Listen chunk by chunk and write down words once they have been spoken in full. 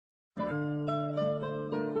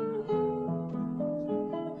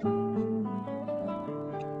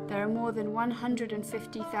more than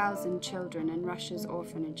 150,000 children in Russia's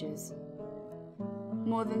orphanages.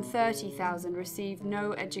 More than 30,000 receive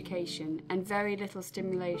no education and very little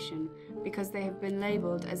stimulation because they have been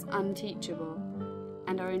labelled as unteachable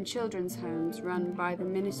and are in children's homes run by the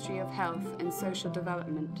Ministry of Health and Social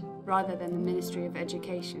Development rather than the Ministry of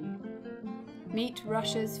Education. Meet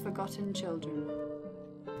Russia's forgotten children.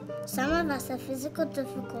 Some of us have physical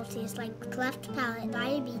difficulties like cleft palate,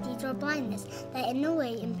 diabetes, or blindness that in a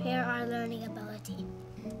way impair our learning ability.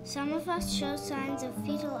 Some of us show signs of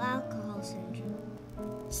fetal alcohol syndrome.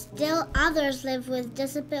 Still others live with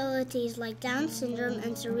disabilities like Down syndrome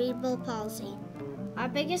and cerebral palsy. Our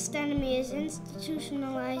biggest enemy is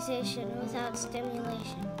institutionalization without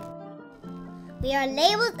stimulation. We are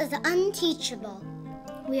labeled as unteachable.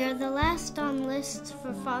 We are the last on lists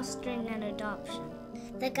for fostering and adoption.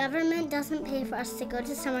 The government doesn't pay for us to go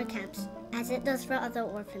to summer camps, as it does for other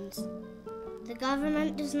orphans. The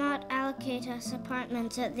government does not allocate us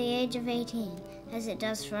apartments at the age of 18, as it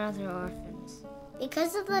does for other orphans.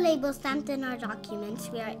 Because of the label stamped in our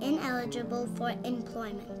documents, we are ineligible for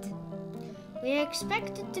employment. We are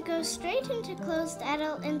expected to go straight into closed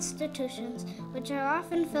adult institutions, which are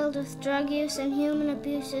often filled with drug use and human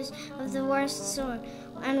abuses of the worst sort,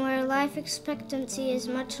 and where life expectancy is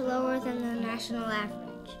much lower than the national average.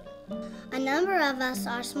 A number of us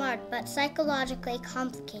are smart but psychologically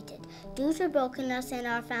complicated due to brokenness in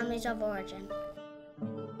our families of origin.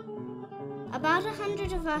 About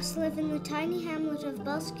 100 of us live in the tiny hamlet of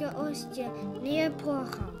Belskaya Ustya near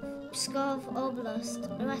Porkhov, Pskov Oblast,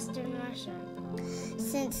 Western Russia.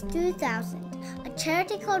 Since 2000, a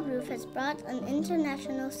charity called ROOF has brought an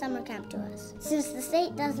international summer camp to us, since the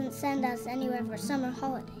state doesn't send us anywhere for summer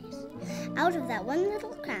holidays. Out of that one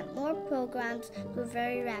little camp, more programs grew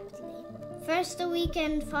very rapidly. First, a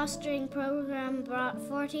weekend fostering program brought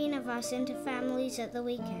 14 of us into families at the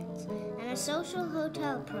weekends, and a social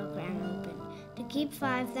hotel program opened to keep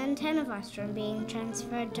 5, then 10 of us from being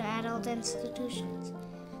transferred to adult institutions.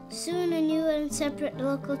 Soon, a new and separate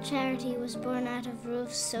local charity was born out of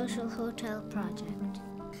ROOF's social hotel project.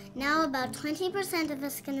 Now, about 20% of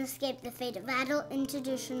us can escape the fate of adult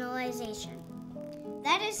institutionalization.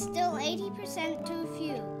 That is still 80% too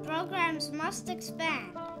few. Programs must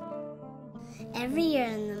expand. Every year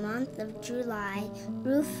in the month of July,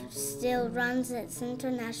 ROOF still runs its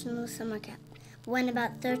international summer camp, when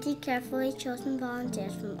about 30 carefully chosen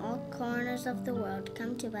volunteers from all corners of the world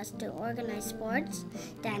come to us to organize sports,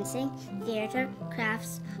 dancing, theater,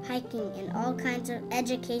 crafts, hiking, and all kinds of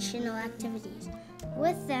educational activities.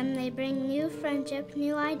 With them, they bring new friendship,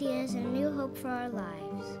 new ideas, and new hope for our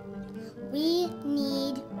lives. We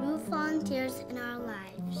need ROOF volunteers in our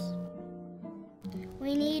lives.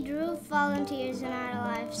 We need ROOF volunteers in our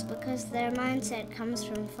lives because their mindset comes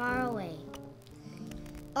from far away.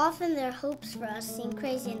 Often their hopes for us seem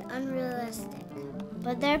crazy and unrealistic.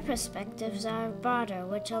 But their perspectives are broader,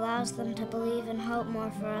 which allows them to believe and hope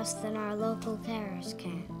more for us than our local carers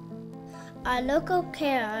can. Our local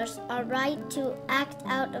carers are right to act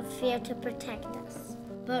out of fear to protect us.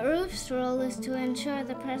 But ROOF's role is to ensure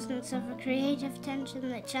the presence of a creative tension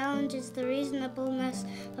that challenges the reasonableness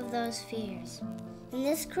of those fears. In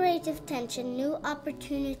this creative tension, new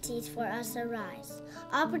opportunities for us arise.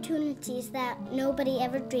 Opportunities that nobody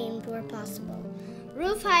ever dreamed were possible.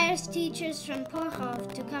 ROOF hires teachers from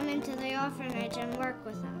Porkhov to come into the orphanage and work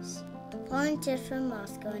with us. Volunteers from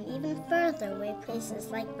Moscow and even further away places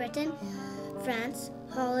like Britain, France,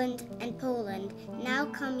 Holland, and Poland now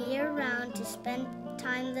come year-round to spend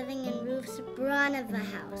time living in ROOF's Baranova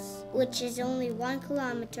house, which is only 1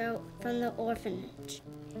 kilometer from the orphanage.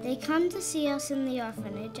 They come to see us in the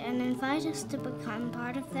orphanage and invite us to become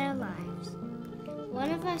part of their lives. One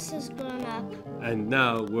of us has grown up and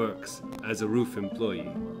now works as a ROOF employee.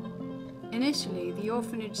 Initially, the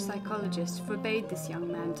orphanage psychologist forbade this young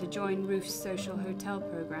man to join ROOF's social hotel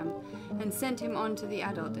program and sent him on to the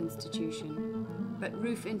adult institution. But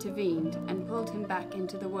ROOF intervened and pulled him back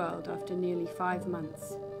into the world after nearly 5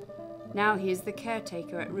 months. Now he is the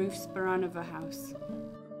caretaker at ROOF's Baranova house.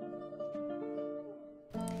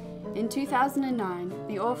 In 2009,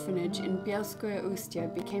 the orphanage in Belskaya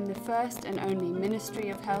Ustya became the first and only Ministry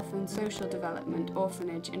of Health and Social Development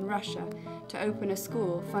orphanage in Russia to open a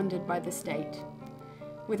school funded by the state.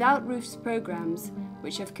 Without ROOF's programs,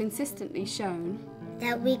 which have consistently shown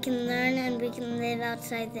that we can learn and we can live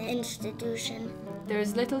outside the institution, there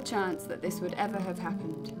is little chance that this would ever have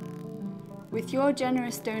happened. With your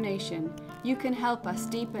generous donation, you can help us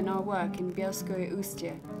deepen our work in Belskaya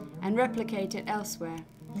Ustya and replicate it elsewhere,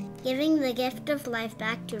 giving the gift of life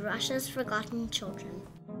back to Russia's forgotten children.